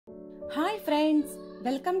Hi friends,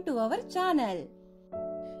 welcome to our channel.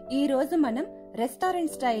 ఈ రోజు మనం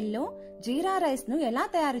రెస్టారెంట్ స్టైల్లో జీరా రైస్ ను ఎలా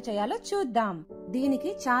తయారు చేయాలో చూద్దాం. దీనికి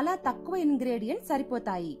చాలా తక్కువ ఇంగ్రీడియంట్స్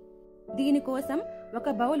సరిపోతాయి. దీనికోసం ఒక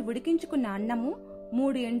బౌల్ ఉడికించుకున్న అన్నము,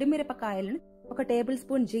 3 ఎండుమిరపకాయలను, 1 టేబుల్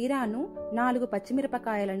స్పూన్ జీరాను, 4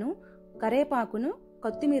 పచ్చిమిరపకాయలను, కరేపాకును,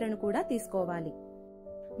 కొత్తిమీరను కూడా తీసుకోవాలి.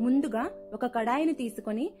 ముందుగా ఒక కడాయిని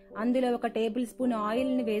తీసుకొని అందులో 1 టేబుల్ స్పూన్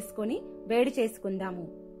ఆయిల్ ని వేసుకొని వేడి చేసుకుందాము.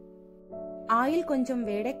 ఆయిల్ కొంచెం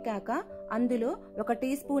వేడెక్కాక అందులో 1 టీ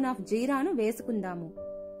స్పూన్ ఆఫ్ జీరాను వేసుకుందాము.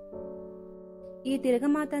 ఈ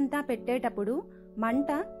తిరగమాతంతా పెట్టేటప్పుడు మంట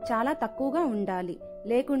చాలా తక్కువగా ఉండాలి,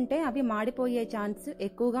 లేకుంటే అవి మాడిపోయే ఛాన్స్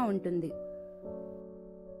ఎక్కువగా ఉంటుంది.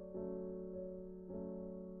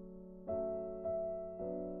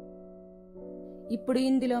 ఇప్పుడు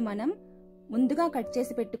ఇందులో మనం ముందుగా కట్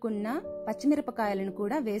చేసి పెట్టుకున్న పచ్చిమిరపకాయలను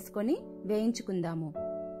కూడా వేసుకొని వేయించుకుందాము.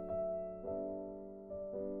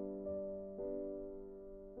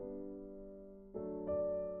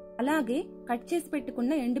 అలాగే కట్ చేసి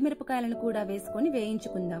పెట్టుకున్న ఎండుమిరపకాయలను కూడా వేసుకొని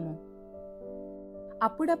వేయించుకుందాము.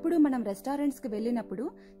 అప్పుడప్పుడు మనం రెస్టారెంట్స్ కి వెళ్ళినప్పుడు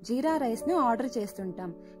జీరా రైస్ ను ఆర్డర్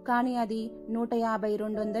చేస్తుంటాం, కానీ అది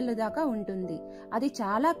 150-200 దాకా ఉంటుంది. అది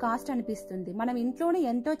చాలా కాస్ట్ అనిపిస్తుంది. మనం ఇంట్లోనే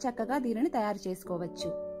ఎంతో చక్కగా దీనిని తయారు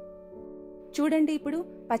చేసుకోవచ్చు. చూడండి, ఇప్పుడు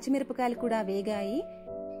పచ్చిమిరపకాయలు కూడా వేగాయి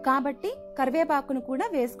కాబట్టి కరివేపాకును కూడా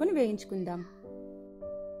వేసుకుని వేయించుకుందాం.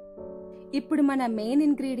 ఇప్పుడు మన మెయిన్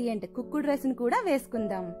ఇంగ్రీడియంట్ కుక్కుడ్ రైస్ ను కూడా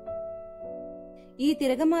వేసుకుందాం. ఈ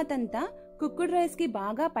తిరగమాతంతా కుక్కుడ్ రైస్ కి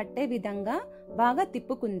బాగా పట్టే విధంగా బాగా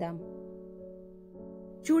తిప్పుకుందాం.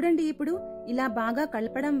 చూడండి, ఇప్పుడు ఇలా బాగా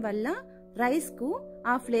కలపడం వల్ల రైస్ కు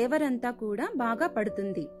ఆ ఫ్లేవర్ అంతా కూడా బాగా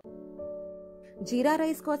పడుతుంది. జీరా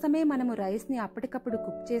రైస్ కోసమే మనము రైస్ ని అప్పటికప్పుడు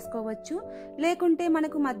కుక్ చేసుకోవచ్చు. లేకుంటే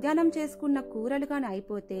మనకు మధ్యాహ్నం చేసుకున్న కూరలు కాని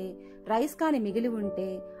అయిపోతే, రైస్ కాని మిగిలి ఉంటే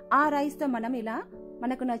ఆ రైస్ తో మనం ఇలా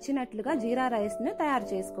మనకు నచ్చినట్లుగా జీరా రైస్ ను తయారు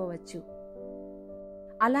చేసుకోవచ్చు.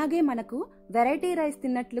 అలాగే మనకు వెరైటీ రైస్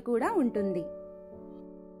తిన్నట్లు కూడా ఉంటుంది.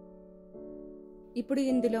 ఇప్పుడు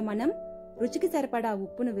ఇందులో మనం రుచికి సరిపడా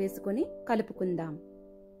ఉప్పును వేసుకొని కలుపుకుందాం.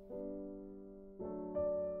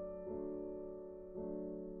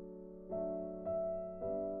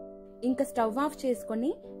 ఇంకా స్టవ్ ఆఫ్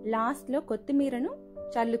చేసుకొని లాస్ట్ లో కొత్తిమీరను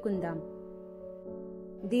చల్లుకుందాం.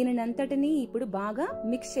 దీనినంతటినీ ఇప్పుడు బాగా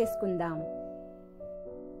మిక్స్ చేసుకుందాం.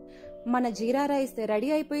 మన జీరా రైస్ రెడీ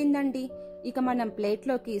అయిపోయిందండి. ఇక మనం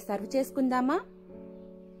ప్లేట్లోకి సర్వ్ చేసుకుందామా?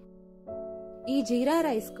 ఈ జీరా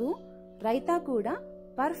రైస్ కు రైతా కూడా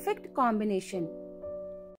పర్ఫెక్ట్ కాంబినేషన్.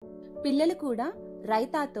 పిల్లలు కూడా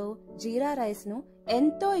రైతాతో జీరా రైస్ ను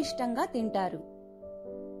ఎంతో ఇష్టంగా తింటారు.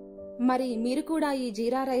 మరి మీరు కూడా ఈ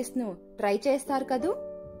జీరా రైస్ ను ట్రై చేస్తారు కదూ?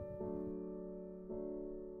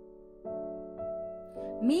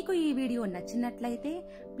 మీకు ఈ వీడియో నచ్చినట్లయితే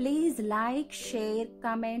please like, share,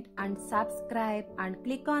 comment and subscribe and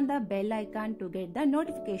click on the bell icon to get the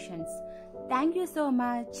notifications. Thank you so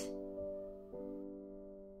much.